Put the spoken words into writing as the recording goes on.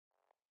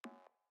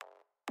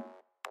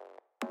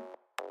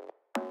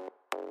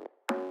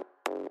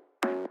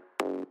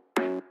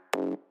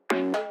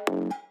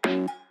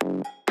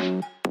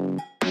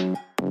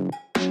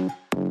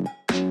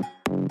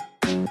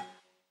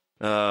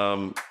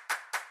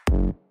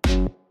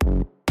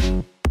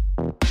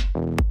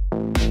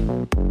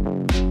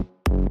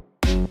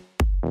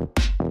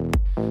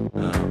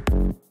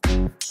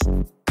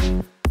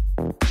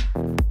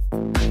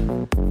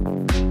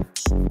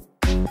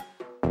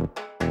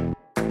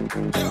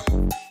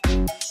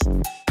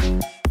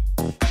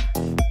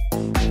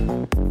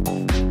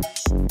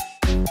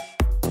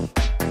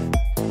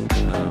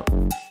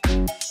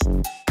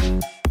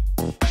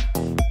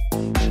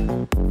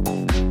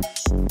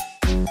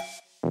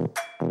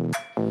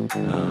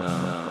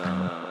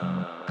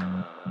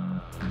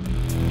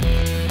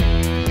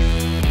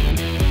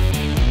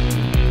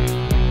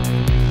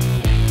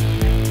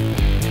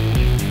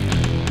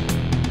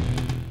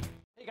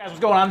What's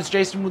going on? It's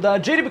Jason with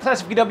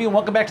JWClassicVW, and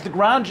welcome back to the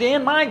garage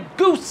and my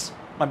goose,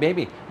 my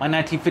baby, my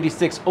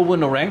 1956 Owen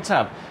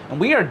Ragtop. And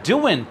we are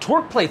doing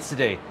torque plates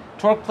today.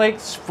 Torque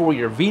plates for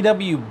your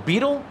VW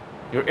Beetle,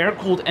 your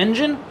air-cooled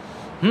engine.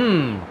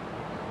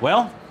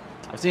 Well,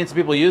 I've seen some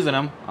people using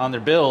them on their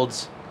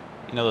builds,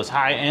 you know, those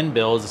high-end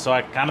builds, so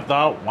I kind of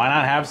thought, why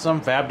not have some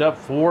fabbed up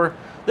for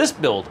this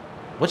build?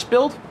 Which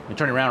build? Let me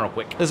turn it around real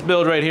quick. This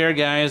build right here,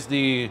 guys,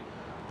 the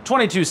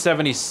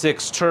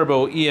 2276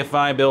 Turbo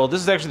EFI build.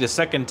 This is actually the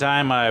second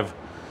time I've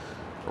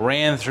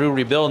ran through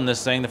rebuilding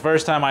this thing. The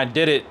first time I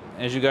did it,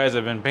 as you guys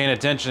have been paying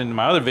attention to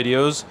my other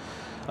videos,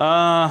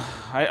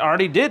 I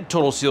already did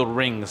total sealed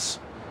rings,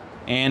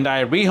 and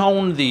I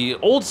rehoned the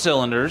old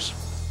cylinders.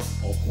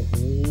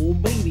 Oh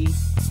baby.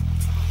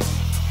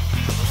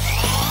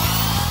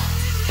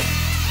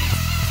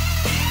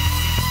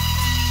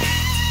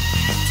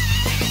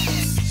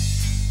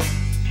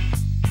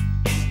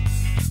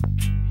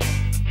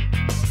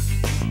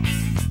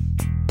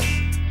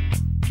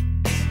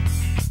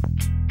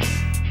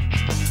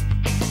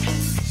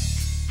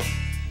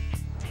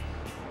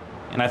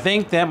 And I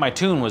think that my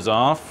tune was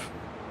off.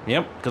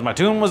 Yep, because my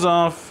tune was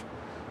off.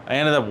 I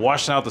ended up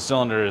washing out the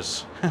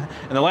cylinders.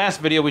 In the last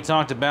video, we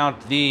talked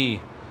about the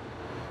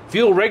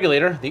fuel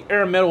regulator, the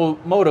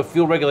air-motive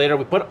fuel regulator.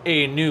 We put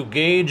a new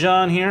gauge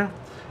on here,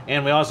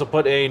 and we also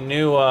put a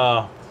new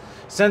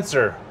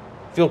sensor,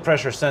 fuel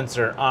pressure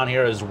sensor on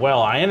here as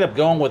well. I ended up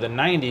going with a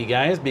 90,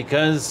 guys,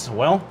 because,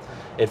 well,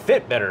 it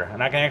fit better,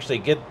 and I can actually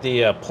get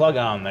the plug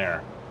on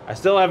there. I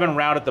still haven't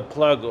routed the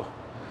plug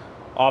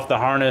off the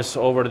harness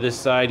over to this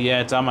side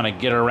yet. I'm gonna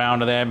get around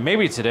to that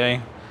maybe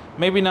today,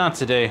 maybe not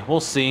today, we'll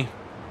see.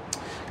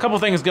 A couple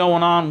things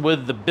going on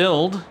with the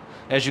build,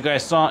 as you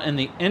guys saw in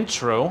the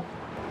intro.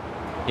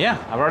 Yeah,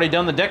 I've already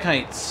done the deck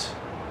heights.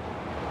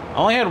 I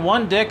only had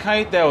one deck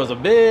height that was a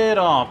bit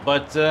off,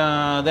 but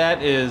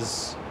that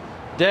is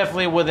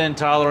definitely within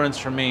tolerance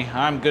for me.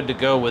 I'm good to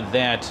go with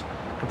that.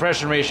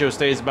 Compression ratio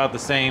stays about the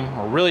same,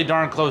 or really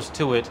darn close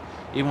to it,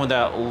 even with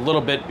that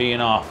little bit being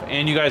off.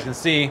 And you guys can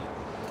see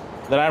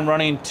that I'm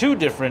running two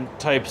different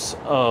types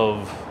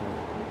of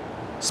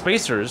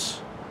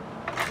spacers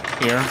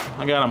here.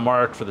 I got them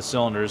marked for the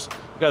cylinders.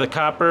 We got the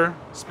copper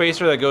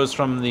spacer that goes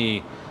from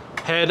the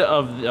head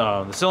of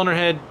the cylinder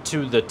head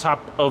to the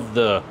top of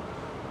the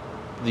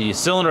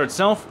cylinder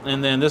itself,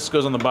 and then this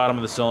goes on the bottom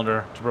of the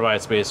cylinder to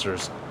provide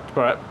spacers,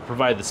 to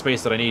provide the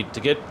space that I need to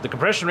get the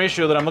compression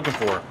ratio that I'm looking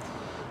for,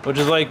 which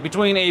is like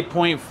between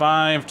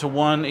 8.5 to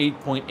 1,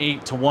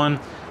 8.8 to 1.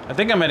 I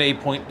think I'm at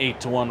 8.8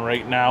 to 1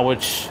 right now,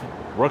 which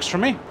works for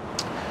me.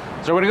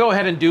 So we're gonna go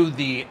ahead and do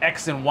the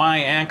X and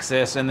Y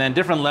axis, and then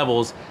different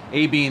levels,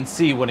 A, B, and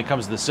C when it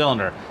comes to the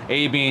cylinder.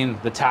 A being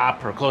the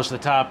top, or close to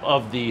the top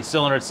of the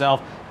cylinder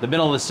itself, the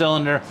middle of the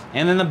cylinder,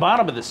 and then the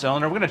bottom of the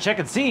cylinder. We're gonna check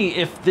and see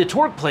if the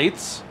torque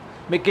plates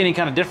make any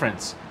kind of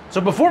difference. So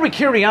before we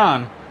carry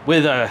on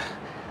with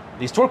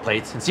these torque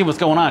plates and see what's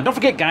going on, don't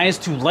forget, guys,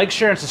 to like,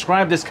 share, and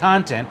subscribe this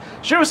content.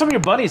 Share with some of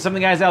your buddies, some of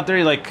the guys out there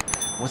you're like,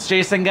 what's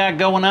Jason got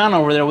going on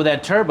over there with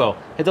that turbo?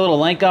 Hit the little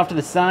link off to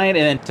the side,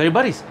 and then tell your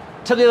buddies,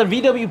 tell the other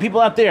VW people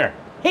out there,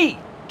 hey,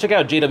 check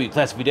out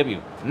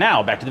JWClassicVW.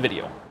 Now, back to the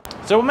video.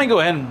 So let me go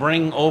ahead and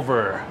bring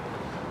over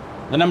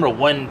the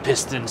 #1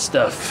 piston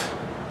stuff.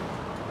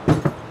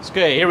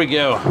 Okay, here we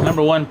go,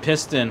 #1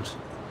 piston.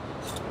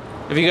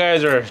 If you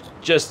guys are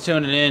just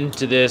tuning in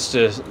to this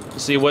to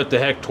see what the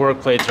heck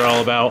torque plates are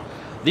all about,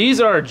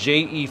 these are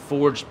JE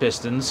forged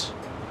pistons.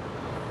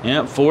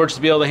 Yeah, forged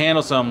to be able to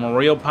handle some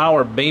real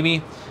power,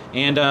 baby.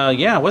 And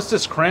yeah, what's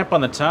this crap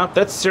on the top?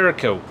 That's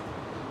Cerakote.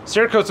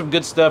 Cerakote's some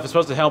good stuff. It's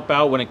supposed to help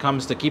out when it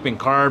comes to keeping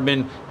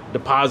carbon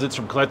deposits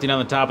from collecting on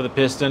the top of the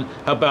piston,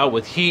 help out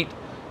with heat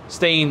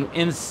staying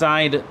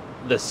inside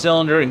the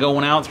cylinder and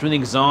going out through the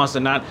exhaust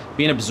and not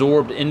being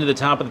absorbed into the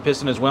top of the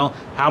piston as well.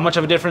 How much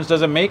of a difference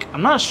does it make?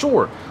 I'm not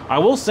sure. I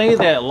will say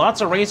that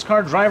lots of race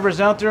car drivers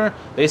out there,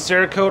 they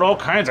Cerakote all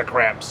kinds of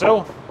crap.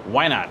 So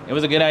why not? It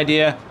was a good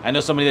idea. I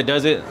know somebody that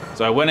does it,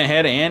 so I went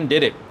ahead and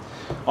did it.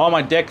 All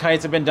my deck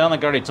heights have been done,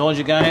 like I already told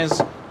you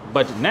guys.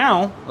 But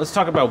now, let's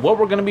talk about what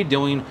we're going to be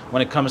doing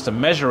when it comes to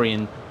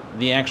measuring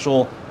the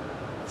actual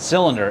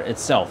cylinder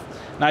itself.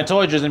 Now, I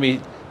told you there's going to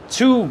be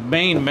two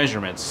main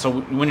measurements. So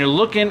when you're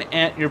looking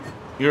at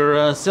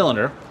your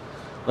cylinder,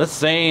 let's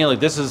say like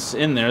this is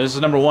in there. This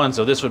is #1,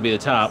 so this would be the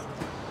top.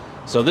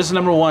 So this is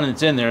 #1, and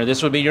it's in there.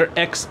 This would be your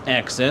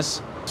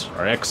X-axis,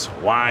 or X,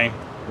 Y,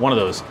 one of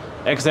those.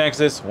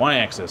 X-axis,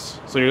 Y-axis.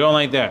 So you're going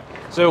like that.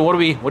 So what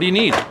do you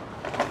need?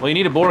 Well, you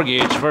need a bore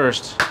gauge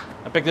first.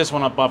 I picked this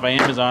one up off of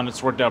Amazon.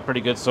 It's worked out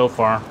pretty good so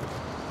far.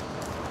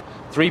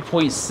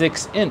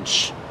 3.6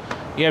 inch.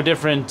 You have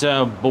different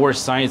bore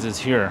sizes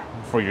here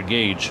for your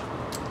gauge.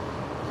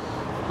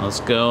 Let's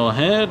go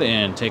ahead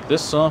and take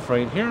this off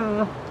right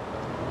here.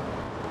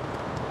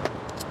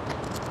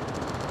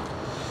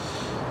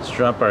 Let's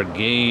drop our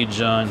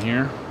gauge on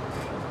here.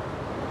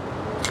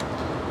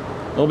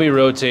 We'll be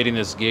rotating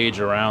this gauge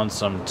around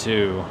some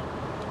too,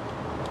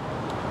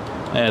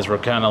 as we're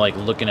kind of like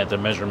looking at the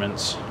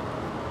measurements.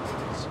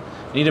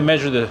 You need to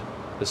measure the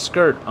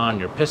skirt on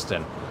your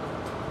piston.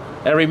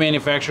 Every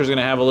manufacturer is going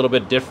to have a little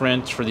bit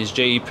different. For these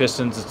JE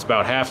pistons, it's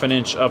about 1/2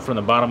 inch up from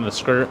the bottom of the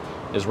skirt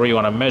is where you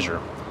want to measure,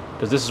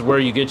 because this is where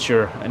you get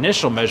your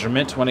initial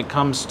measurement when it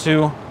comes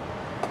to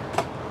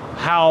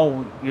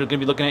how you're going to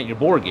be looking at your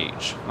bore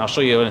gauge. And I'll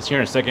show you when it's here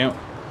in a second.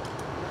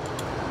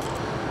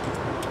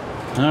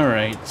 All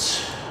right.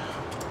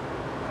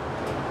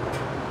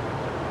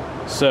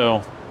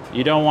 So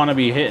you don't want to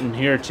be hitting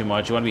here too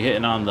much. You want to be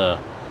hitting on the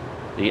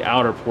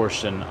outer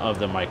portion of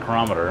the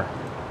micrometer.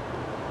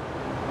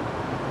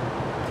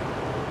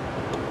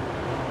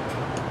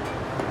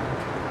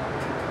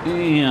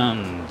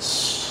 And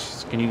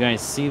can you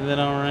guys see that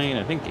all right?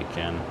 I think you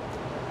can.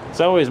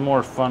 It's always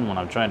more fun when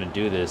I'm trying to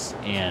do this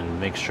and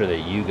make sure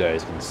that you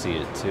guys can see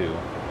it too.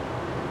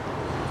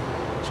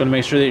 Just want to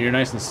make sure that you're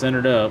nice and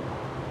centered up.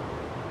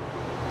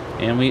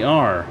 And we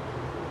are.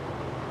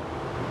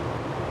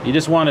 You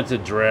just want it to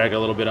drag a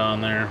little bit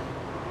on there.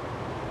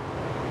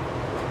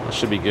 That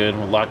should be good.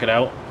 We'll lock it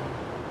out.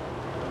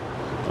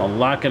 I'll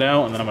lock it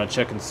out and then I'm going to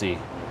check and see.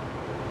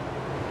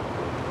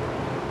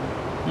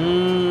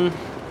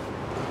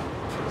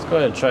 Let's go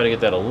ahead and try to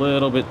get that a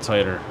little bit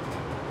tighter.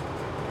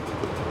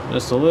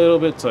 Just a little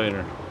bit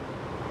tighter.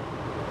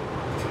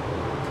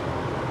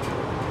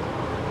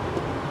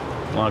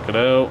 Lock it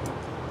out.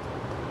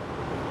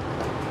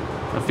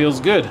 That feels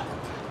good.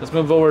 Let's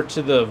move over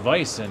to the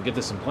vise and get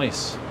this in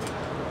place.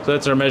 So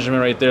that's our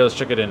measurement right there. Let's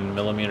check it in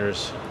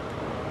millimeters.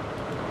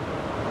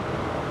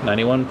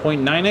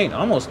 91.98,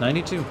 almost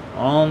 92,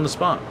 on the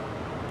spot.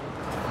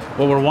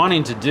 What we're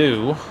wanting to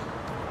do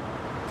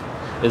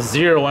is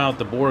zero out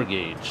the bore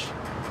gauge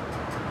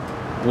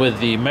with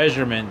the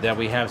measurement that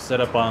we have set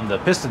up on the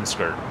piston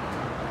skirt.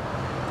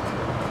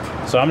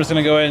 So I'm just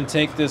going to go ahead and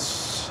take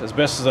this as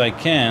best as I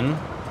can.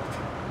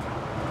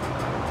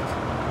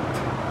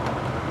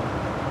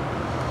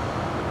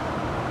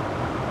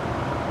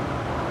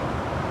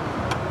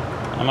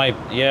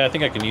 I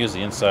think I can use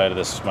the inside of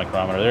this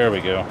micrometer. There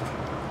we go.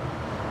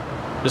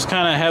 Just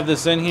kind of have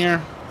this in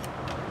here.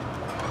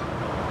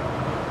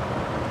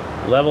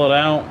 Level it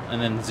out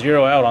and then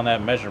zero out on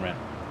that measurement.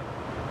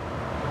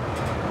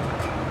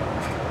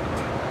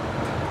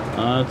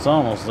 It's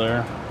almost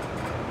there.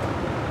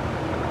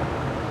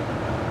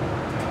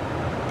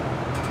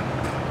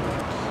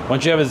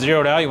 Once you have it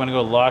zeroed out, you want to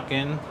go lock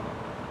in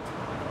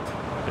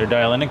your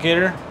dial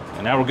indicator,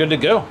 and now we're good to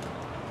go.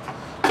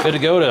 Good to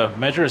go to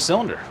measure a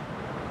cylinder.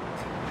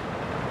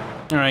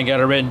 All right, got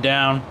it written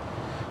down.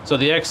 So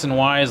the X and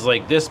Y is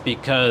like this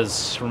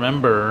because,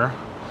 remember,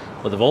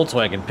 with the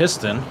Volkswagen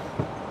piston,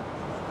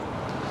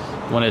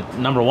 when it,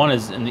 number one,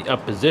 is in the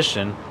up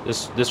position,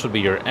 this would be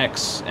your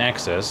X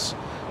axis,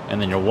 and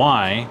then your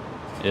Y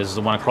is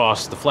the one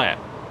across the flat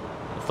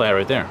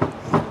right there.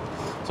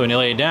 So when you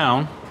lay it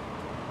down,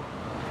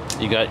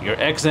 you got your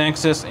X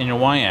axis and your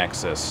Y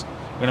axis.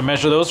 We're gonna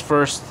measure those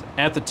first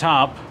at the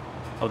top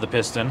of the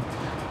piston.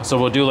 So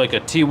we'll do like a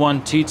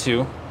T1,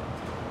 T2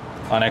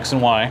 on X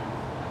and Y.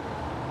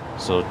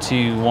 So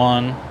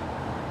T1,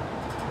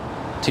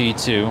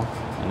 T2,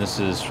 and this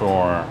is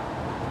for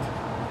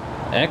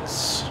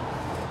X,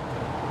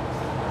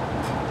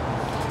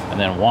 and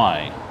then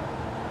Y.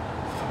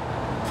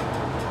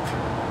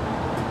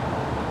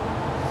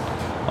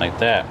 Like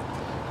that.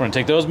 We're gonna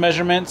take those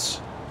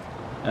measurements,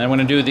 and then we're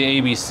gonna do the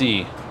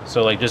ABC.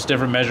 So like just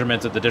different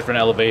measurements at the different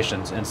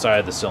elevations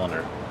inside the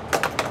cylinder,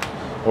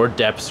 or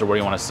depths, or what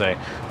you wanna say.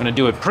 I'm gonna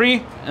do it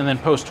pre and then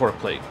post torque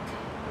plate.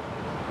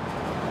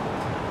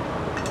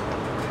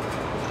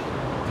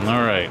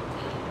 All right.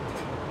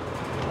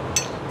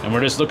 And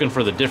we're just looking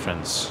for the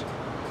difference.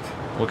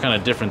 What kind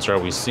of difference are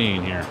we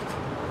seeing here?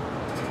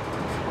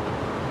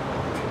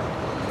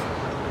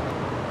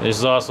 This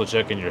is also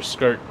checking your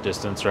skirt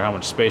distance, or how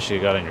much space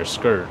you got in your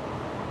skirt.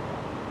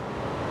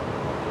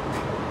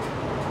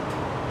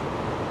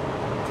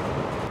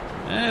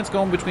 And it's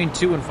going between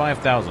 2 and 5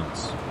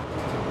 thousandths.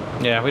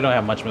 Yeah, we don't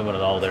have much movement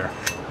at all there.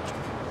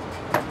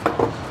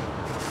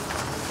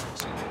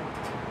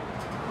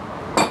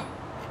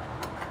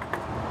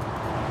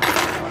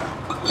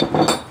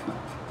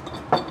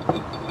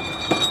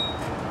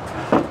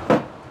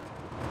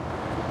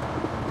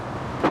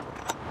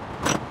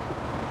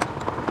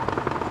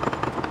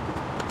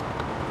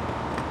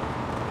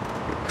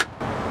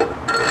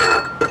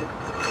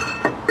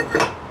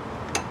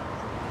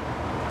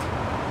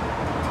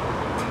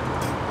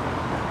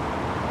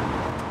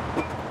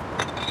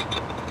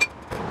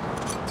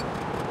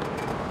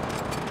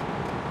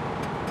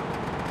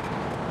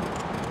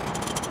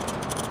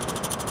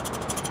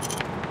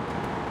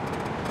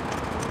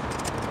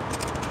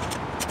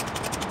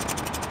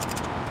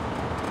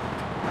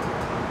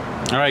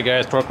 All right,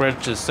 guys, torque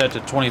wrench is set to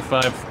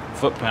 25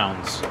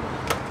 foot-pounds.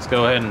 Let's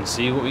go ahead and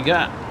see what we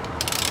got.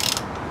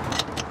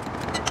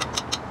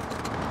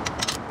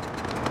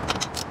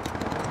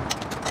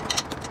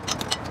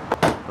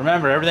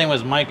 Remember, everything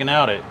was miking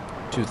out at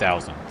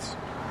 2000s.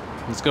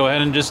 Let's go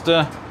ahead and just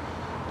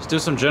do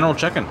some general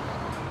checking.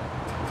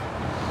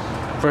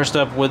 First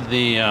up with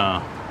the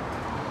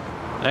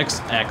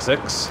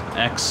x-axis.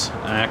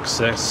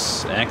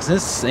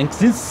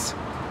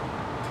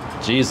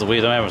 Jeez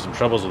Louise, I'm having some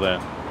troubles with that.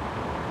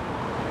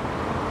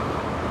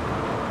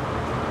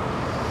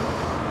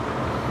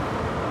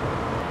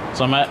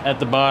 So I'm at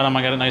the bottom,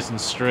 I got it nice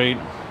and straight.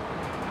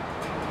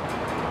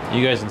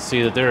 You guys can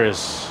see that there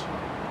is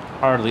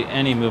hardly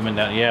any movement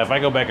down. Yeah, if I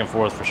go back and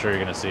forth, for sure you're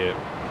gonna see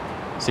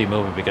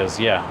movement, because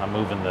yeah, I'm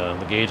moving the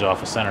gauge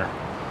off of center.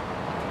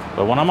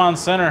 But when I'm on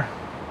center,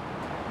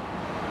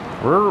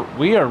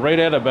 we are right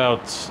at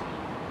about,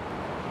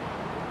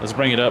 let's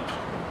bring it up.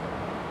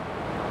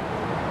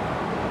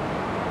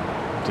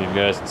 So you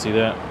guys can see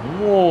that.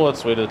 Whoa,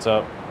 let's way to the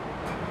top.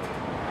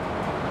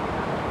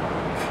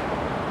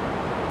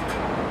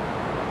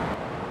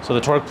 So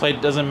the torque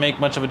plate doesn't make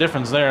much of a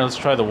difference there. Let's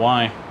try the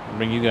Y. I'll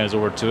bring you guys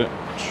over to it.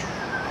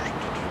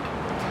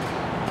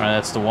 Alright,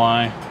 that's the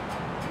Y.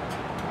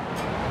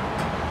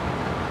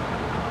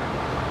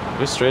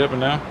 Go straight up and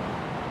down.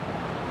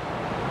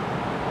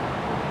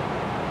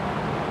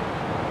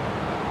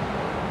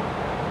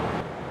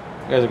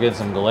 You guys are getting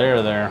some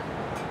glare there.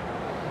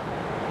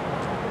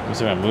 Let me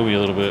see if I move you a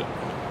little bit.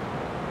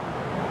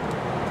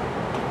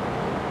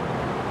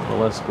 A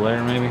little less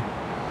glare, maybe.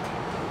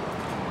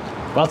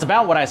 Well, it's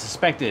about what I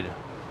suspected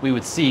we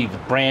would see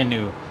with brand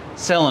new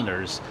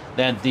cylinders,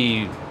 that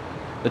the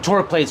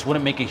torque plates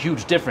wouldn't make a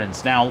huge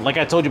difference. Now, like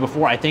I told you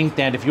before, I think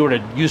that if you were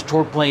to use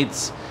torque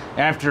plates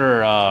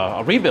after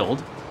a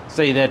rebuild,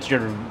 say that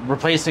you're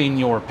replacing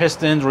your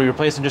pistons or you're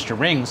replacing just your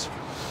rings,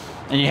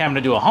 and you happen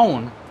to do a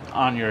hone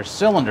on your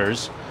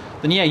cylinders,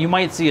 then yeah, you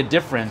might see a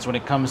difference when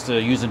it comes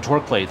to using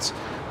torque plates.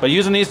 But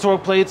using these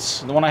torque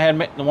plates, the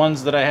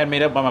ones that I had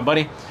made up by my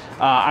buddy,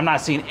 I'm not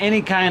seeing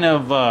any kind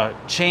of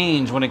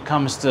change when it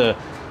comes to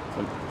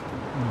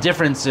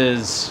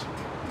differences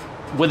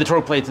with the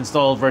torque plates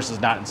installed versus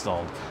not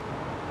installed.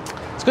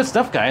 It's good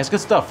stuff, guys. Good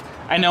stuff.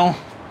 I know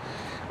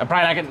I'm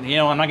probably not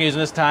gonna, I'm not gonna use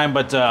them this time,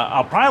 but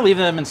I'll probably leave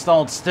them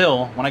installed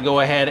still when I go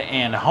ahead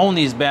and hone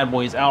these bad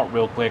boys out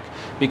real quick,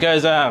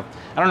 because I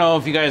don't know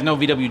if you guys know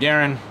VW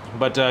Darren,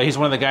 but he's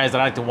one of the guys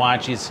that I like to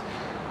watch.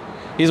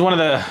 He's one of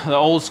the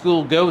old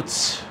school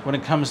goats when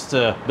it comes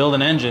to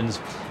building engines,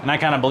 and I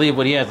kind of believe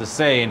what he has to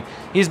say. And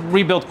he's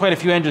rebuilt quite a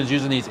few engines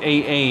using these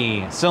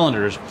AA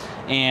cylinders,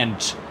 and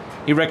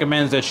he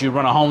recommends that you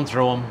run a hone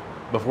through them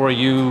before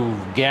you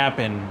gap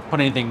and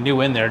put anything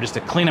new in there, just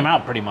to clean them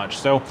out pretty much.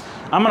 So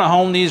I'm gonna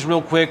hone these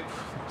real quick,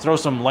 throw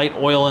some light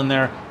oil in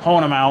there,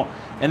 hone them out,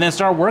 and then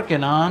start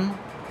working on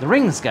the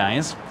rings,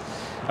 guys.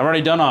 I've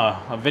already done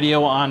a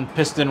video on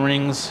piston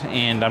rings,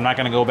 and I'm not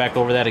gonna go back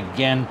over that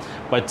again,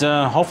 but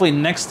hopefully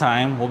next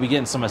time we'll be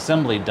getting some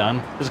assembly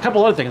done. There's a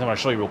couple other things I wanna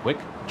show you real quick.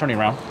 Turning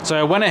around. So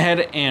I went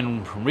ahead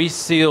and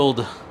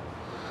resealed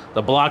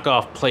the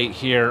block-off plate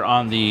here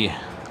on the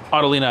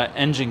Autolina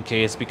engine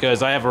case,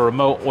 because I have a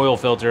remote oil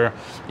filter.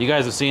 You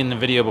guys have seen the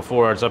video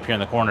before, it's up here in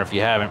the corner if you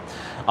haven't,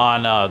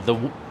 on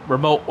the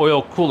remote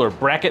oil cooler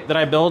bracket that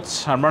I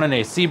built. I'm running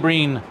a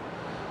Sebring,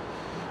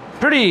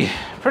 pretty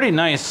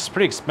nice,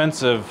 pretty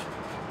expensive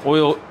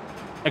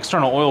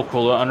external oil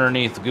cooler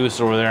underneath Goose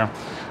over there.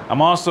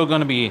 I'm also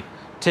going to be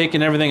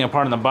taking everything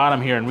apart on the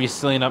bottom here and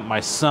resealing up my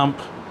sump.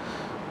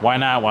 Why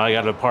not while I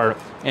got it apart?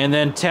 And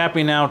then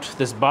tapping out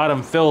this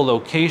bottom fill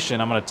location.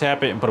 I'm gonna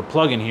tap it and put a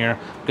plug in here,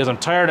 because I'm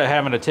tired of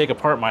having to take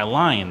apart my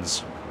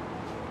lines.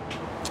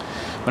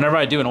 Whenever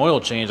I do an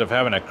oil change, I'm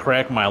having to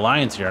crack my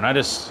lines here, and I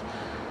just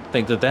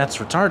think that that's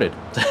retarded.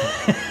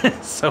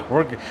 So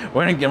we're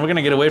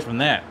gonna get away from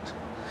that.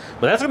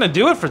 But that's gonna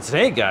do it for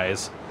today,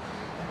 guys.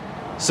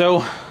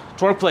 So,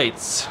 torque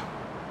plates.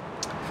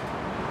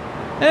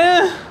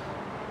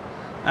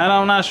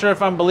 I'm not sure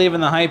if I'm believing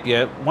the hype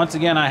yet. Once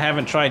again, I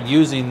haven't tried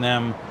using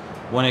them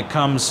when it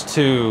comes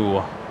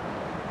to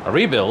a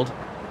rebuild.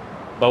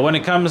 But when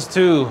it comes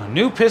to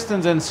new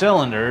pistons and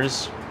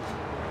cylinders,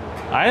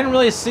 I didn't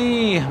really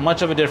see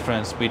much of a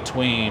difference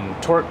between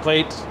torque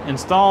plate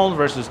installed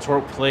versus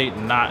torque plate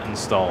not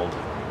installed.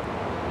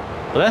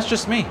 But that's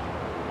just me.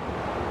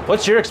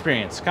 What's your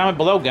experience? Comment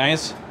below,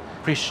 guys.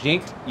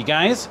 Appreciate you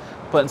guys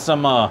putting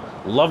some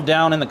love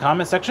down in the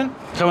comment section.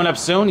 Coming up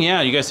soon,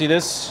 yeah, you guys see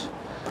this?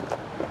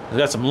 We've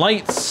got some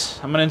lights.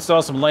 I'm gonna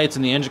install some lights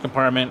in the engine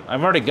compartment.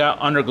 I've already got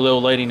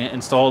underglow lighting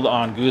installed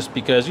on Goose,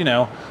 because,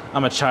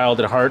 I'm a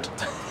child at heart.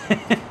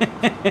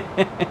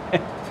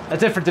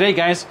 That's it for today,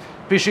 guys.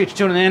 Appreciate you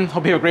tuning in.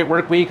 Hope you have a great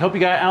work week. Hope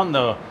you got out in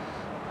the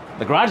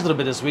garage a little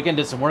bit this weekend,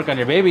 did some work on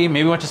your baby.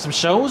 Maybe went to some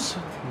shows.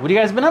 What have you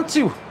guys been up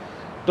to?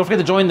 Don't forget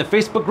to join the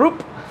Facebook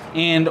group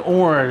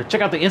or check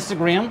out the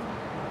Instagram.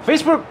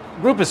 Facebook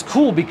group is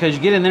cool because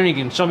you get in there and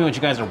you can show me what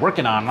you guys are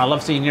working on. I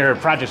love seeing your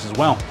projects as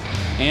well.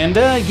 And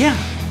yeah,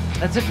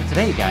 that's it for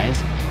today, guys.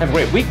 Have a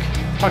great week.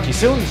 Talk to you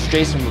soon. This is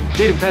Jason with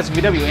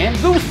JWClassicVW and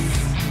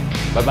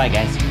Goose. Bye-bye,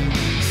 guys.